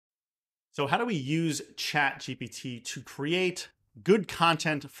So how do we use ChatGPT to create good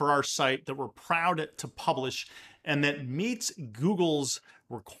content for our site that we're proud to publish and that meets Google's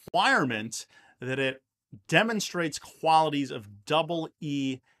requirement that it demonstrates qualities of double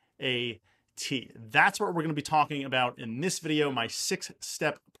EAT? That's what we're going to be talking about in this video, my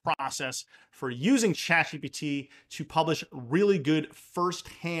 6-step process for using ChatGPT to publish really good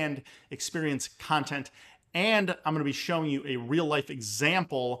first-hand experience content. And I'm going to be showing you a real-life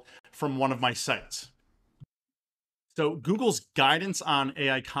example from one of my sites. So Google's guidance on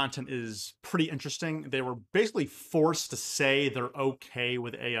AI content is pretty interesting. They were basically forced to say they're okay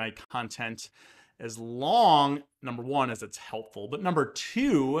with AI content as long, number one, as it's helpful, but number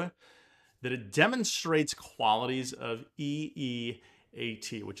two, that it demonstrates qualities of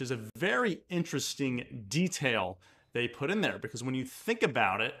EEAT, which is a very interesting detail they put in there, because when you think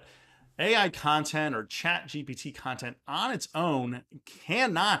about it, AI content or ChatGPT content on its own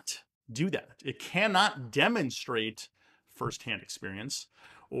cannot do that. It cannot demonstrate firsthand experience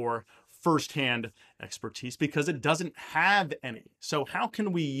or firsthand expertise because it doesn't have any. So how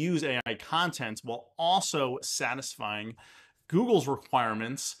can we use AI content while also satisfying Google's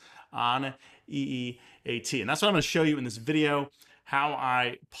requirements on EEAT? And that's what I'm going to show you in this video, how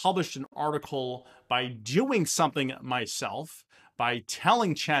I published an article by doing something myself, by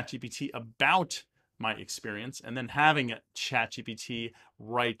telling ChatGPT about my experience, and then having ChatGPT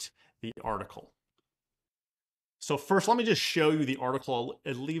write the article. So first, let me just show you the article.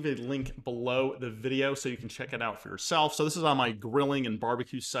 I'll leave a link below the video so you can check it out for yourself. So this is on my grilling and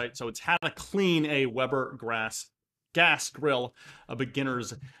barbecue site. So it's how to clean a Weber gas grill, a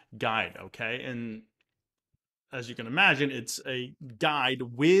beginner's guide, okay? And as you can imagine, it's a guide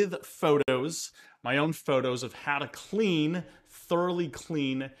with photos, my own photos of how to thoroughly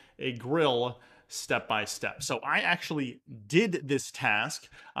clean a grill step by step. So I actually did this task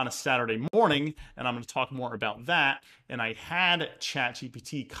on a Saturday morning, and I'm going to talk more about that. And I had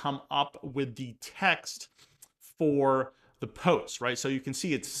ChatGPT come up with the text for the post, right? So you can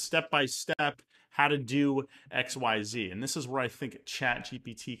see it's step by step how to do XYZ. And this is where I think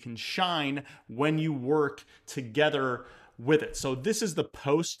ChatGPT can shine when you work together with it. So this is the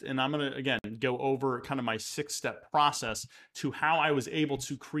post, and I'm going to, again, go over kind of my 6-step process to how I was able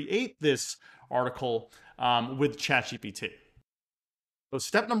to create this article with ChatGPT. So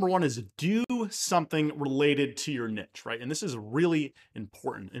step number one is do something related to your niche, right? And this is really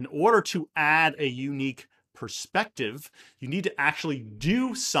important. In order to add a unique perspective, you need to actually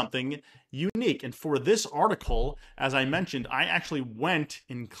do something unique. And for this article, as I mentioned, I actually went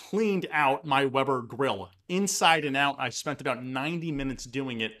and cleaned out my Weber grill inside and out. I spent about 90 minutes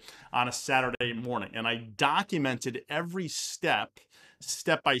doing it on a Saturday morning, and I documented every step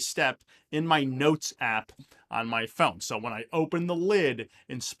by step in my notes app on my phone. So when I opened the lid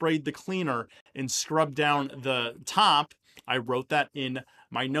and sprayed the cleaner and scrubbed down the top, I wrote that in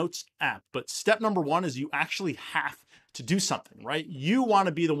my notes app. But step number one is you actually have to do something, right? You want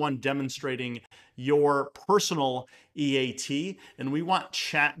to be the one demonstrating your personal EAT, and we want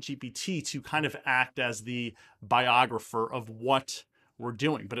ChatGPT to kind of act as the biographer of what we're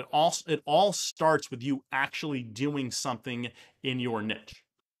doing. But it all starts with you actually doing something in your niche.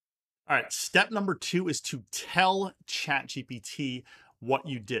 All right, step number two is to tell ChatGPT what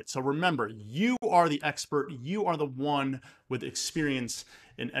you did. So remember, you are the expert. You are the one with experience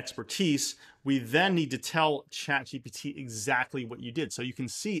and expertise. We then need to tell ChatGPT exactly what you did. So you can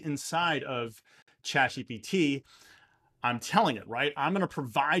see inside of ChatGPT, I'm telling it, right? I'm going to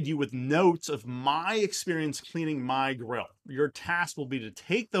provide you with notes of my experience cleaning my grill. Your task will be to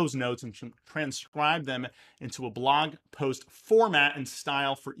take those notes and transcribe them into a blog post format and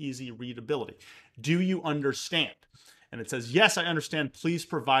style for easy readability. Do you understand? And it says, yes, I understand. Please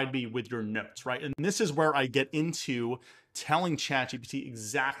provide me with your notes, right? And this is where I get into telling ChatGPT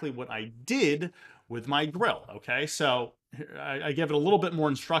exactly what I did with my grill, okay? So I give it a little bit more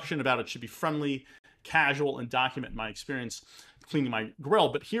instruction about it should be friendly, casual, and document my experience cleaning my grill.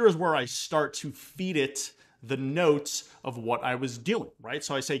 But here is where I start to feed it the notes of what I was doing, right?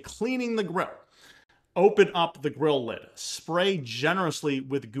 So I say cleaning the grill. Open up the grill lid. Spray generously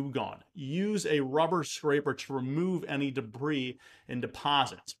with Goo Gone. Use a rubber scraper to remove any debris and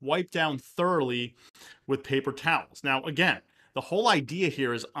deposits. Wipe down thoroughly with paper towels. Now, again, the whole idea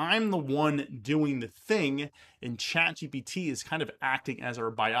here is I'm the one doing the thing, and ChatGPT is kind of acting as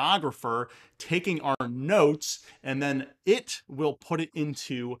our biographer, taking our notes, and then it will put it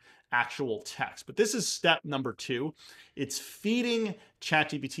into actual text. But this is step number two. It's feeding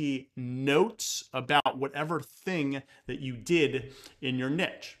ChatGPT notes about whatever thing that you did in your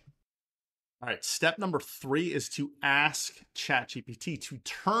niche. All right, step number 3 is to ask ChatGPT to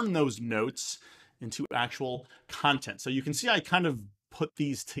turn those notes into actual content. So you can see I kind of put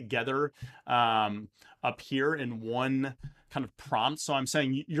these together up here in one kind of prompt. So I'm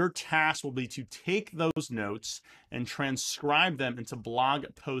saying your task will be to take those notes and transcribe them into blog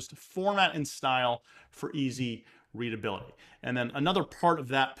post format and style for easy readability. And then another part of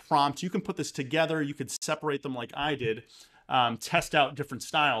that prompt, you can put this together, you could separate them like I did, test out different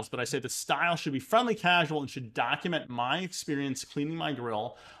styles, but I say the style should be friendly, casual, and should document my experience cleaning my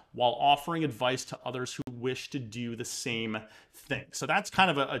grill while offering advice to others who wish to do the same thing. So that's kind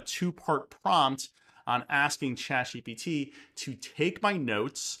of a two-part prompt on asking ChatGPT to take my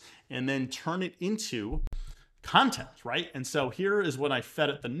notes and then turn it into content, right? And so here is when I fed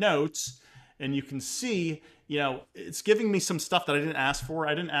it the notes, and you can see, it's giving me some stuff that I didn't ask for.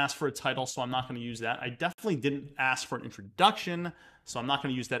 I didn't ask for a title, so I'm not going to use that. I definitely didn't ask for an introduction, so I'm not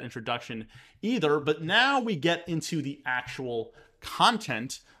going to use that introduction either. But now we get into the actual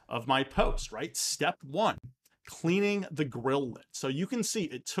content of my post, right? Step 1, cleaning the grill lid. So you can see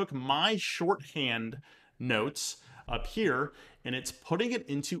it took my shorthand notes up here and it's putting it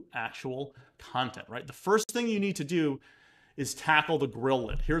into actual content, right? The first thing you need to do is tackle the grill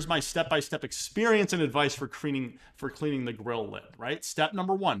lid. Here's my step-by-step experience and advice for cleaning the grill lid, right? Step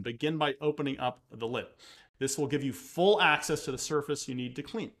number 1, begin by opening up the lid. This will give you full access to the surface you need to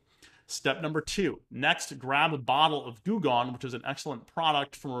clean. Step number 2, next grab a bottle of Goo Gone, which is an excellent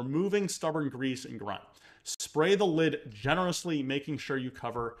product for removing stubborn grease and grime. Spray the lid generously, making sure you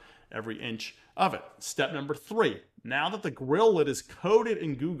cover every inch of it. Step number 3, now that the grill lid is coated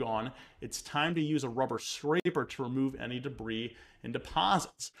in Goo Gone, it's time to use a rubber scraper to remove any debris and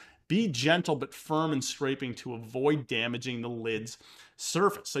deposits. Be gentle but firm in scraping to avoid damaging the lid's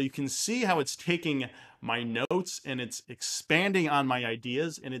surface. So you can see how it's taking my notes and it's expanding on my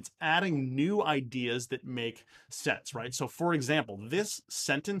ideas and it's adding new ideas that make sense, right? So for example, this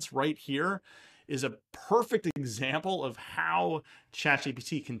sentence right here is a perfect example of how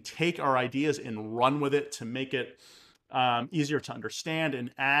ChatGPT can take our ideas and run with it to make it easier to understand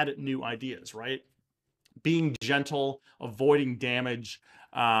and add new ideas, right? Being gentle, avoiding damage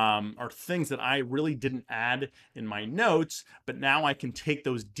are things that I really didn't add in my notes, but now I can take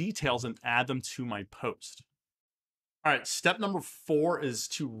those details and add them to my post. All right, step number 4 is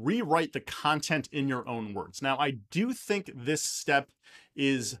to rewrite the content in your own words. Now, I do think this step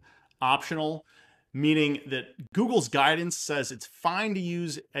is optional, meaning that Google's guidance says it's fine to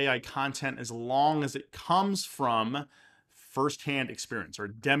use AI content as long as it comes from firsthand experience or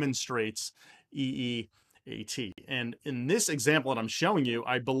demonstrates EEAT. And in this example that I'm showing you,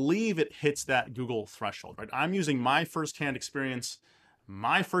 I believe it hits that Google threshold, right? I'm using my firsthand experience,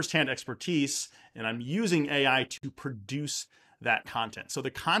 my firsthand expertise, and I'm using AI to produce that content. So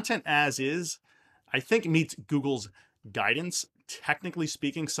the content as is, I think meets Google's guidance, technically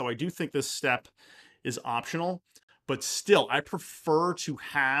speaking. So I do think this step is optional, but still, I prefer to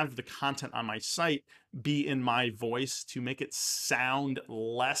have the content on my site be in my voice to make it sound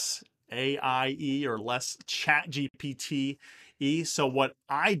less AI-y or less ChatGPT-y. So what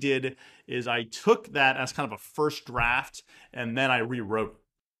I did is I took that as kind of a first draft and then I rewrote it.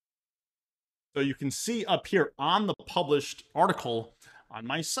 So you can see up here on the published article on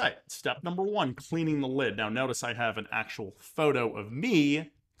my site, step number 1, cleaning the lid. Now notice I have an actual photo of me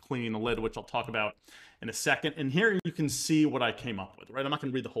cleaning the lid, which I'll talk about in a second. And here you can see what I came up with, right? I'm not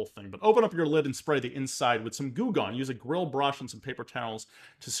going to read the whole thing, but open up your lid and spray the inside with some Goo Gone. Use a grill brush and some paper towels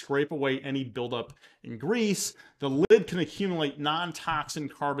to scrape away any buildup in grease. The lid can accumulate non-toxin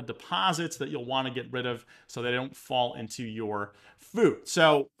carbon deposits that you'll want to get rid of so they don't fall into your food.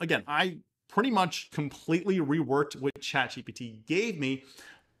 So again, I pretty much completely reworked what ChatGPT gave me,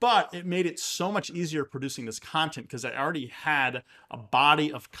 but it made it so much easier producing this content because I already had a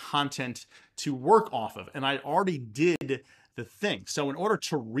body of content to work off of, and I already did the thing. So in order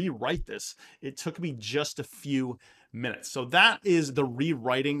to rewrite this, it took me just a few minutes. So that is the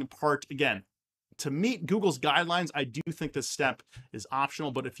rewriting part. Again, to meet Google's guidelines, I do think this step is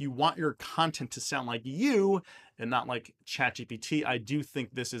optional, but if you want your content to sound like you and not like ChatGPT, I do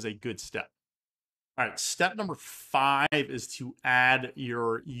think this is a good step. All right, step number 5 is to add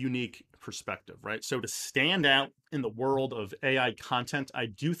your unique perspective, right? So to stand out in the world of AI content, I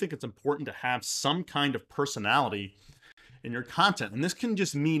do think it's important to have some kind of personality in your content. And this can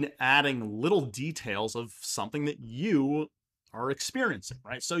just mean adding little details of something that you are experiencing,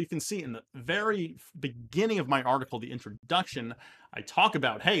 right? So you can see in the very beginning of my article, the introduction, I talk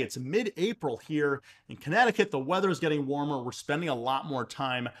about, hey, it's mid-April here in Connecticut. The weather is getting warmer. We're spending a lot more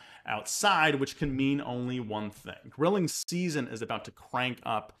time outside, which can mean only one thing. Grilling season is about to crank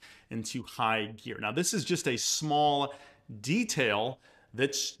up into high gear. Now, this is just a small detail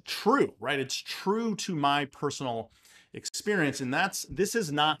that's true, right? It's true to my personal experience, and this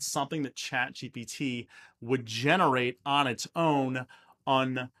is not something that ChatGPT would generate on its own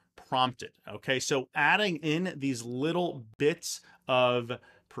unprompted. Okay, so adding in these little bits of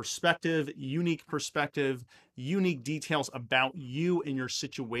perspective, unique details about you and your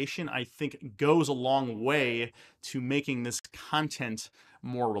situation, I think goes a long way to making this content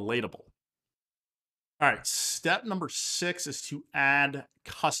more relatable. All right, step number 6 is to add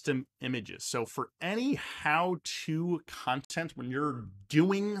custom images. So for any how-to content, when you're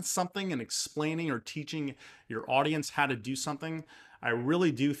doing something and explaining or teaching your audience how to do something, I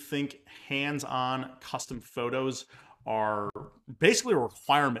really do think hands-on custom photos are basically a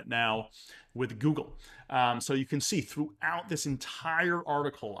requirement now with Google. So you can see throughout this entire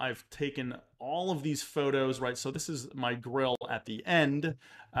article, I've taken all of these photos, right? So this is my grill at the end,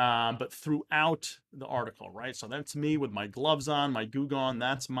 but throughout the article, right? So that's me with my gloves on, my goog on,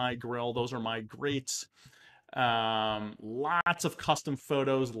 that's my grill. Those are my grates. Lots of custom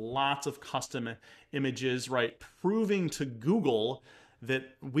photos, lots of custom images, right? Proving to Google that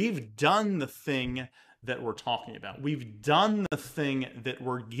we've done the thing that we're talking about. We've done the thing that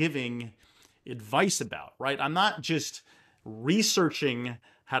we're giving advice about, right? I'm not just researching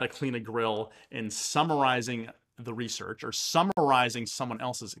how to clean a grill and summarizing the research or summarizing someone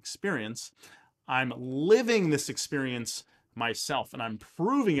else's experience. I'm living this experience myself, and I'm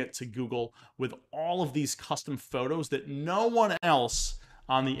proving it to Google with all of these custom photos that no one else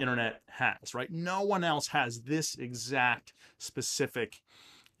on the internet has, right? No one else has this exact specific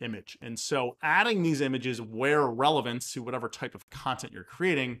image. And so adding these images where relevant to whatever type of content you're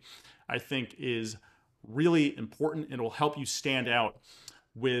creating, I think is really important and will help you stand out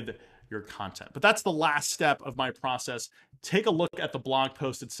with your content. But that's the last step of my process. Take a look at the blog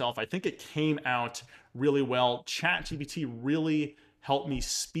post itself. I think it came out really well. ChatGPT really helped me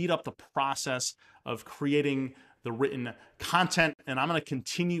speed up the process of creating the written content, and I'm going to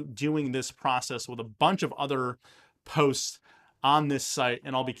continue doing this process with a bunch of other posts on this site,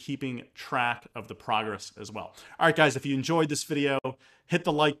 and I'll be keeping track of the progress as well. All right, guys, if you enjoyed this video, hit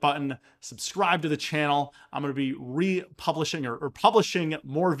the like button, subscribe to the channel. I'm going to be republishing or publishing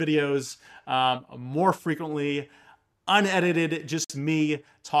more videos more frequently, unedited, just me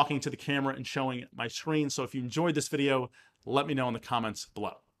talking to the camera and showing my screen. So if you enjoyed this video, let me know in the comments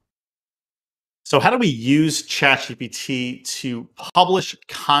below. So how do we use ChatGPT to publish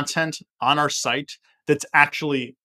content on our site that's actually